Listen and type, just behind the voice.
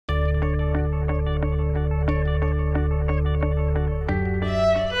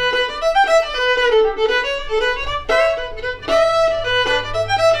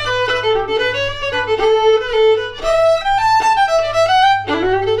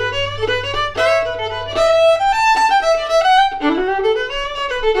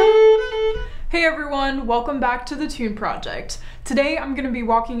welcome back to the Tune Project. Today I'm going to be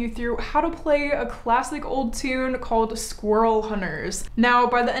walking you through how to play a classic old tune called Squirrel Hunters. Now,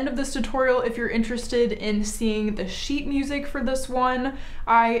 by the end of this tutorial, if you're interested in seeing the sheet music for this one,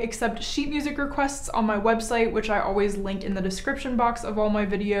 I accept sheet music requests on my website, which I always link in the description box of all my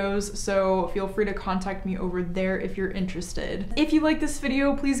videos, so feel free to contact me over there if you're interested. If you like this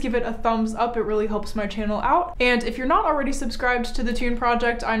video, please give it a thumbs up, it really helps my channel out. And if you're not already subscribed to the Tune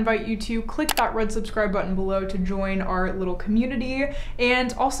Project, I invite you to click that red subscribe button below to join our little community,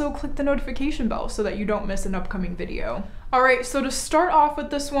 and also click the notification bell so that you don't miss an upcoming video. Alright, so to start off with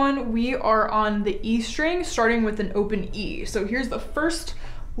this one, we are on the E string, starting with an open E. So here's the first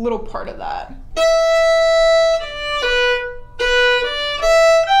little part of that.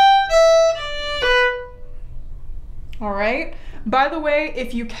 Alright, by the way,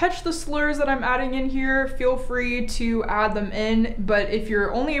 if you catch the slurs that I'm adding in here, feel free to add them in, but if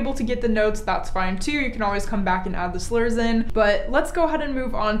you're only able to get the notes, that's fine too. You can always come back and add the slurs in. But let's go ahead and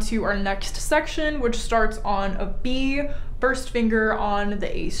move on to our next section, which starts on a B, first finger on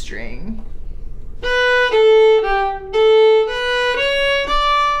the A string.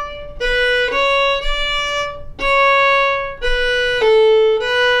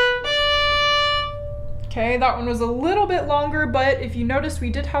 Okay, that one was a little bit longer, but if you notice, we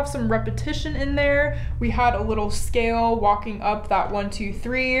did have some repetition in there. We had a little scale walking up that 1, 2,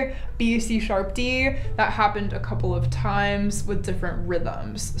 3, B, C sharp, D. That happened a couple of times with different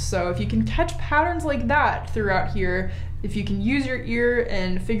rhythms. So if you can catch patterns like that throughout here, if you can use your ear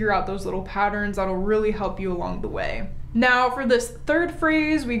and figure out those little patterns, that'll really help you along the way. Now for this third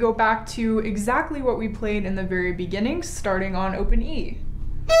phrase, we go back to exactly what we played in the very beginning, starting on open E.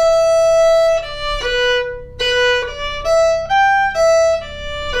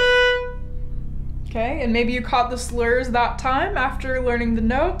 Okay, and maybe you caught the slurs that time after learning the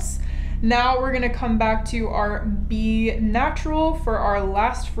notes. Now we're gonna come back to our B natural for our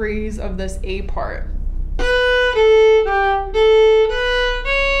last phrase of this A part.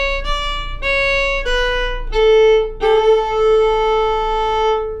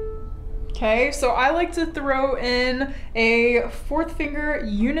 Okay, so I like to throw in a fourth finger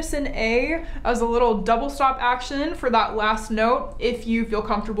unison A as a little double stop action for that last note. If you feel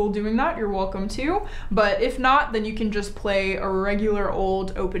comfortable doing that, you're welcome to. But if not, then you can just play a regular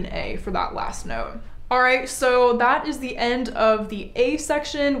old open A for that last note. Alright, so that is the end of the A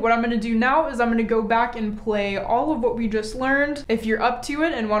section. What I'm going to do now is I'm going to go back and play all of what we just learned. If you're up to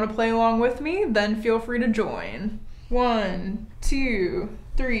it and want to play along with me, then feel free to join. 1, 2,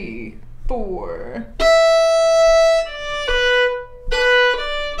 3, 4.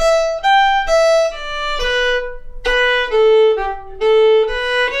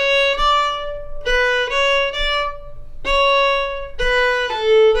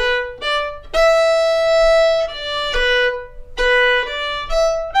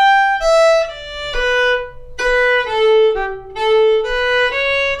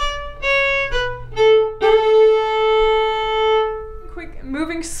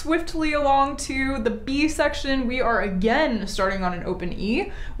 Moving swiftly along to the B section, we are again starting on an open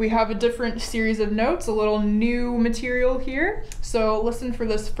E. We have a different series of notes, a little new material here. So listen for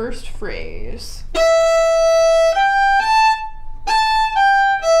this first phrase.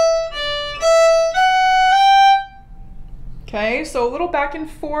 Okay, so a little back and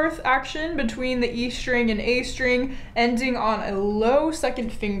forth action between the E string and A string, ending on a low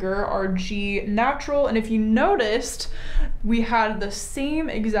second finger, our G natural. And if you noticed, we had the same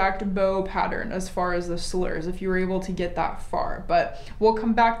exact bow pattern as far as the slurs, if you were able to get that far. But we'll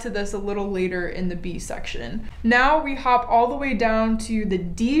come back to this a little later in the B section. Now we hop all the way down to the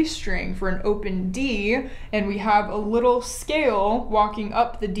D string for an open D, and we have a little scale walking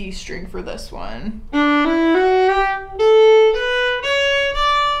up the D string for this one.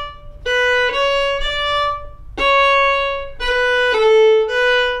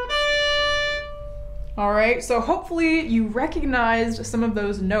 Alright, so hopefully you recognized some of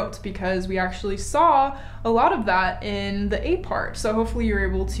those notes because we actually saw a lot of that in the A part. So hopefully you're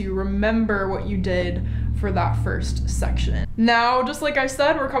able to remember what you did for that first section. Now, just like I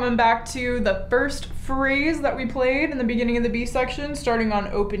said, we're coming back to the first phrase that we played in the beginning of the B section, starting on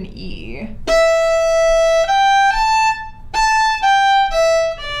open E.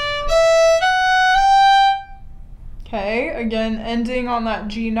 Okay, again, ending on that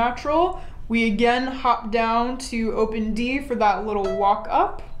G natural. We again hop down to open D for that little walk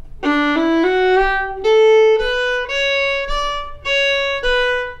up.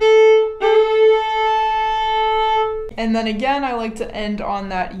 And then again, I like to end on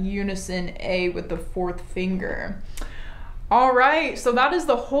that unison A with the fourth finger. All right, so that is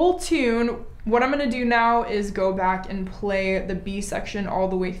the whole tune. what I'm gonna do now is go back and play the B section all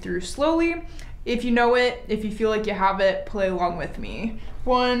the way through slowly. If you know it, if you feel like you have it, play along with me.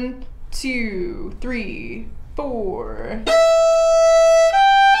 1, 2, 3, 4.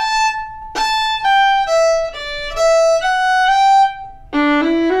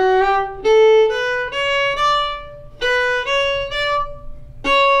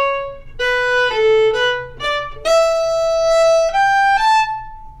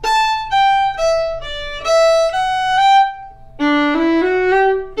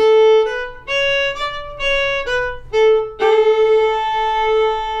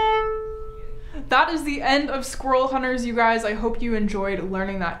 That is the end of Squirrel Hunters, you guys. I hope you enjoyed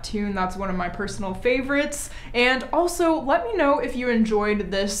learning that tune. That's one of my personal favorites. And also, let me know if you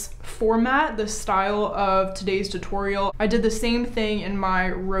enjoyed this format, this style of today's tutorial. I did the same thing in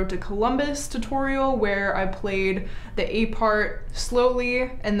my Road to Columbus tutorial where I played the A part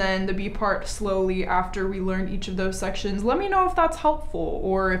slowly and then the B part slowly after we learned each of those sections. Let me know if that's helpful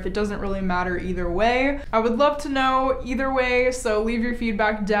or if it doesn't really matter either way. I would love to know either way, so leave your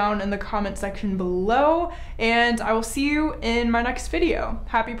feedback down in the comment section below, and I will see you in my next video.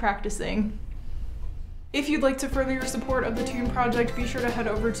 Happy practicing. If you'd like to further your support of the Tune Project, be sure to head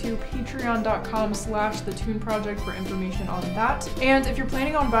over to patreon.com/thetuneproject for information on that. And if you're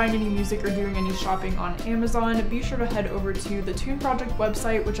planning on buying any music or doing any shopping on Amazon, be sure to head over to the Tune Project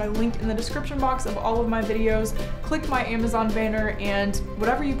website, which I linked in the description box of all of my videos. Click my Amazon banner, and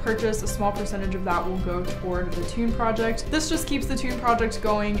whatever you purchase, a small percentage of that will go toward the Tune Project. This just keeps the Tune Project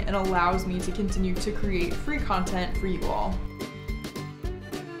going and allows me to continue to create free content for you all.